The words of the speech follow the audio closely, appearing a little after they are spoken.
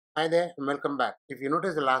Hi there and welcome back. If you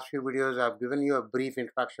notice the last few videos, I've given you a brief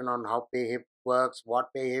introduction on how Payhip works, what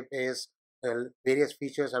Payhip is, the various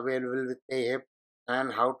features available with Payhip,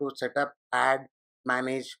 and how to set up, add,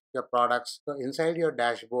 manage your products. So inside your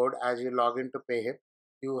dashboard, as you log into Payhip,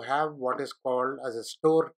 you have what is called as a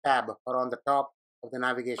store tab or on the top of the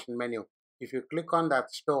navigation menu. If you click on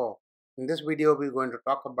that store, in this video, we're going to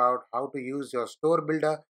talk about how to use your store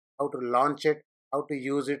builder, how to launch it, how to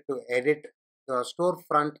use it to edit the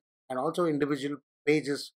storefront and also individual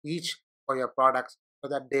pages each for your products so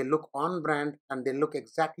that they look on brand and they look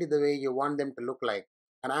exactly the way you want them to look like.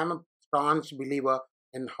 And I'm a staunch believer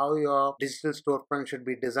in how your digital storefront should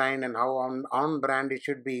be designed and how on brand it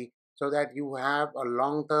should be so that you have a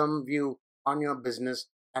long term view on your business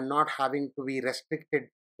and not having to be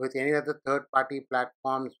restricted with any other third party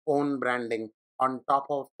platform's own branding on top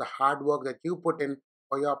of the hard work that you put in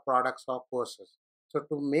for your products or courses. So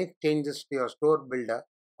to make changes to your store builder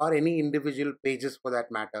or any individual pages for that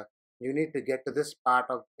matter, you need to get to this part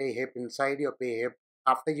of Payhip inside your Payhip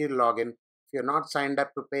after you log in. If you're not signed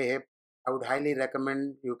up to Payhip, I would highly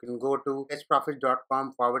recommend you can go to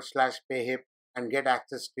fetchprofits.com/Payhip and get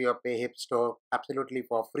access to your Payhip store absolutely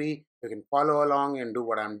for free. You can follow along and do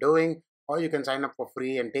what I'm doing, or you can sign up for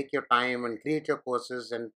free and take your time and create your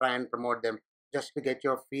courses and try and promote them just to get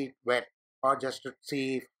your feet wet or just to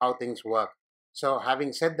see how things work. So,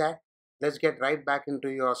 having said that, let's get right back into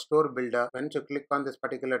your store builder. Once you click on this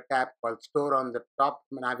particular tab called store on the top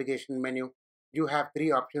navigation menu, you have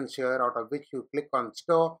three options here, out of which you click on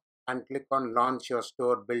store and click on launch your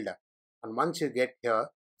store builder. And once you get here,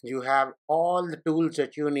 you have all the tools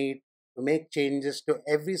that you need to make changes to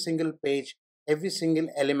every single page, every single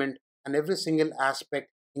element, and every single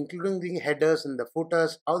aspect, including the headers and the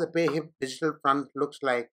footers, how the Payhip digital front looks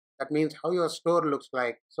like. That means how your store looks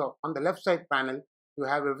like. So on the left side panel, you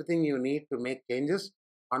have everything you need to make changes.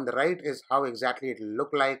 On the right is how exactly it will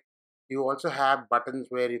look like. You also have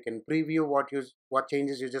buttons where you can preview what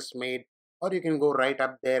changes you just made, or you can go right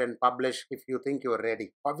up there and publish if you think you're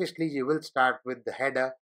ready. Obviously, you will start with the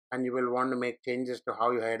header and you will want to make changes to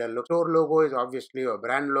how your header looks. Store logo is obviously your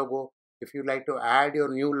brand logo. If you like to add your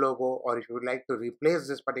new logo or if you would like to replace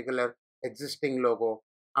this particular existing logo,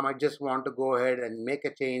 I might just want to go ahead and make a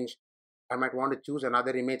change. I might want to choose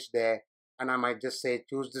another image there and I might just say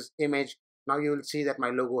choose this image. Now you will see that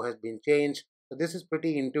my logo has been changed. So this is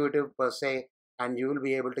pretty intuitive per se, and you will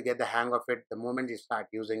be able to get the hang of it the moment you start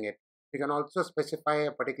using it. You can also specify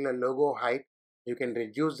a particular logo height. You can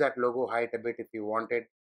reduce that logo height a bit if you wanted,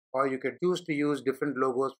 or you could choose to use different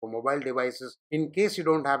logos for mobile devices. In case you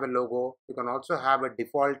don't have a logo, you can also have a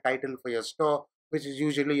default title for your store, which is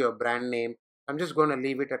usually your brand name. I'm just going to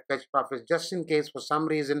leave it at Fetch Profits just in case for some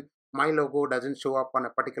reason my logo doesn't show up on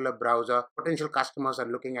a particular browser. Potential customers are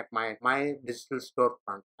looking at my digital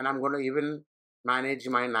storefront, and I'm going to even manage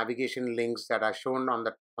my navigation links that are shown on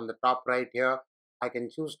the top right here. I can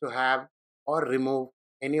choose to have or remove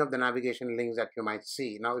any of the navigation links that you might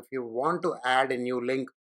see. Now if you want to add a new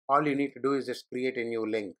link, all you need to do is just create a new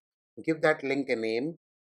link, give that link a name,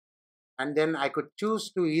 and then I could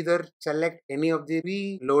choose to either select any of the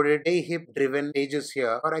preloaded Payhip driven pages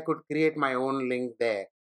here, or I could create my own link there,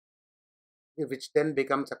 which then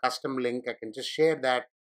becomes a custom link. I can just share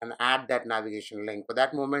that and add that navigation link. For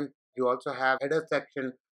that moment, you also have header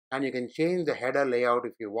section and you can change the header layout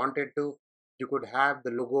if you wanted to. You could have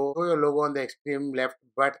the logo, show your logo on the extreme left,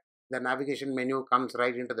 but the navigation menu comes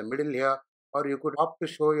right into the middle here, or you could opt to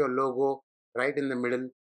show your logo right in the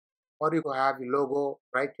middle, or you could have your logo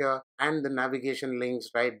right here and the navigation links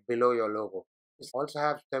right below your logo. Also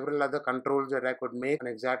have several other controls that I could make on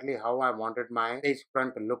exactly how I wanted my page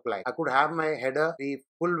front to look like. I could have my header be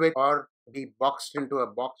full width or be boxed into a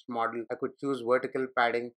box model. I could choose vertical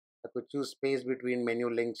padding. I could choose space between menu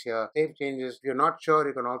links here. Save changes. If you're not sure,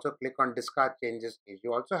 you can also click on discard changes.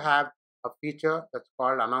 You also have a feature that's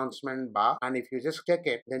called announcement bar, and if you just check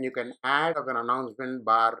it, then you can add an announcement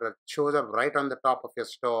bar that shows up right on the top of your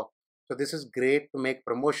store. So this is great to make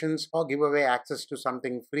promotions or give away access to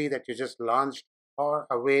something free that you just launched, or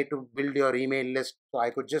a way to build your email list. So I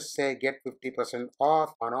could just say get 50%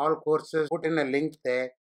 off on all courses, put in a link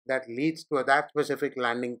there that leads to that specific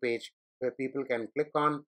landing page where people can click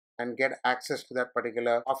on and get access to that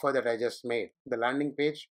particular offer that I just made. The landing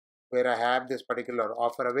page where I have this particular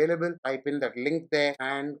offer available, type in that link there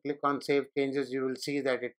and click on save changes. You will see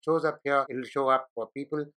that it shows up here. It will show up for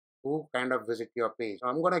people who kind of visit your page. So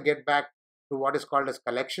I'm going to get back to what is called as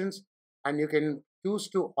collections, and you can choose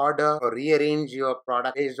to order or rearrange your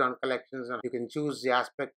product based on collections. And you can choose the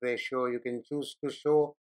aspect ratio. You can choose to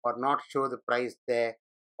show or not show the price there,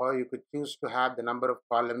 or you could choose to have the number of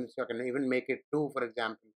columns. You can even make it two, for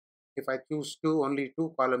example. If I choose 2, only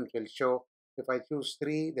 2 columns will show. If I choose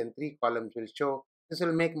 3, then 3 columns will show. This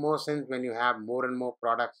will make more sense when you have more and more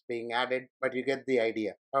products being added, but you get the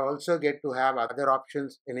idea. I also get to have other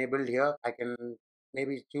options enabled here. I can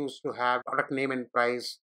maybe choose to have product name and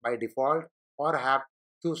price by default, or have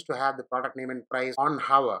choose to have the product name and price on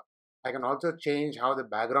hover. I can also change how the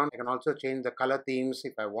background, I can also change the color themes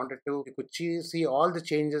if I wanted to. You could see all the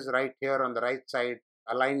changes right here on the right side.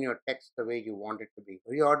 Align your text the way you want it to be.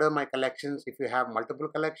 Reorder my collections if you have multiple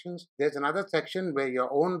collections. There's another section where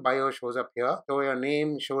your own bio shows up here. Show your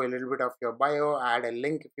name, show a little bit of your bio, add a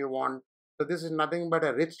link if you want. So this is nothing but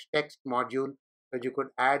a rich text module. So you could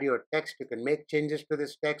add your text, you can make changes to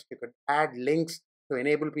this text, you could add links to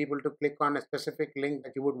enable people to click on a specific link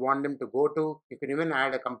that you would want them to go to. You can even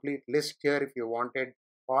add a complete list here if you wanted,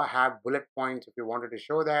 or have bullet points if you wanted to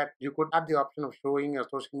show that. You could have the option of showing your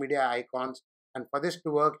social media icons, and for this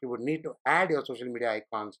to work, you would need to add your social media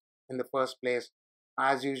icons in the first place.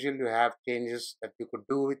 As usual, you have changes that you could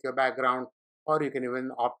do with your background, or you can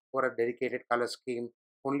even opt for a dedicated color scheme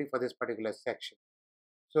only for this particular section.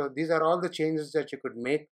 So these are all the changes that you could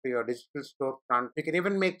make to your digital storefront. You can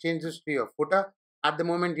even make changes to your footer. At the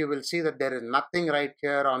moment, you will see that there is nothing right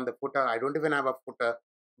here on the footer. I don't even have a footer,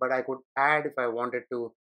 but I could add if I wanted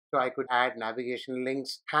to. So I could add navigation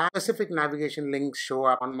links, have specific navigation links show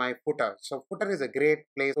up on my footer. So footer is a great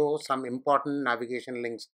place for some important navigation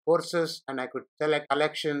links, courses, and I could select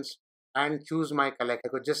collections and choose my collect. I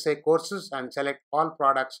could just say courses and select all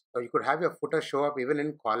products. So you could have your footer show up even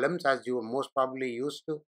in columns as you most probably used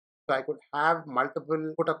to. So I could have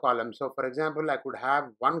multiple footer columns. So for example, I could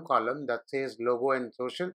have one column that says logo and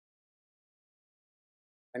social.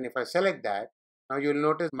 And if I select that, now you'll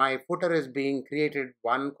notice my footer is being created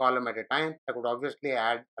one column at a time. I could obviously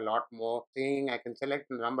add a lot more. Seeing I can select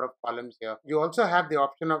the number of columns here. You also have the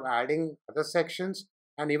option of adding other sections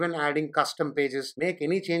and even adding custom pages. Make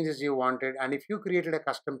any changes you wanted. And if you created a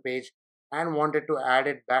custom page and wanted to add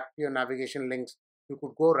it back to your navigation links, you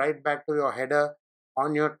could go right back to your header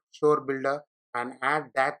on your store builder and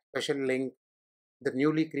add that special link, the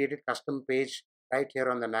newly created custom page, right here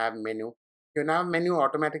on the nav menu. Your nav menu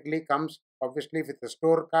automatically comes obviously with a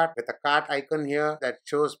store cart, with a cart icon here that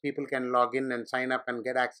shows people can log in and sign up and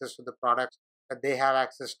get access to the products that they have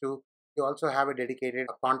access to. You also have a dedicated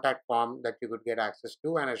contact form that you could get access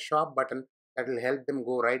to, and a shop button that will help them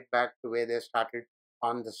go right back to where they started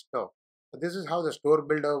on the store. So this is how the store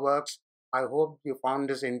builder works. I hope you found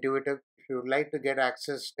this intuitive. If you would like to get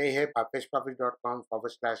access, Payhip,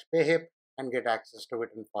 fetchprofits.com/Payhip, and get access to it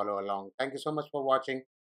and follow along. Thank you so much for watching.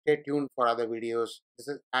 Stay tuned for other videos. This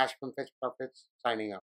is Ash from Fetch Profits signing out.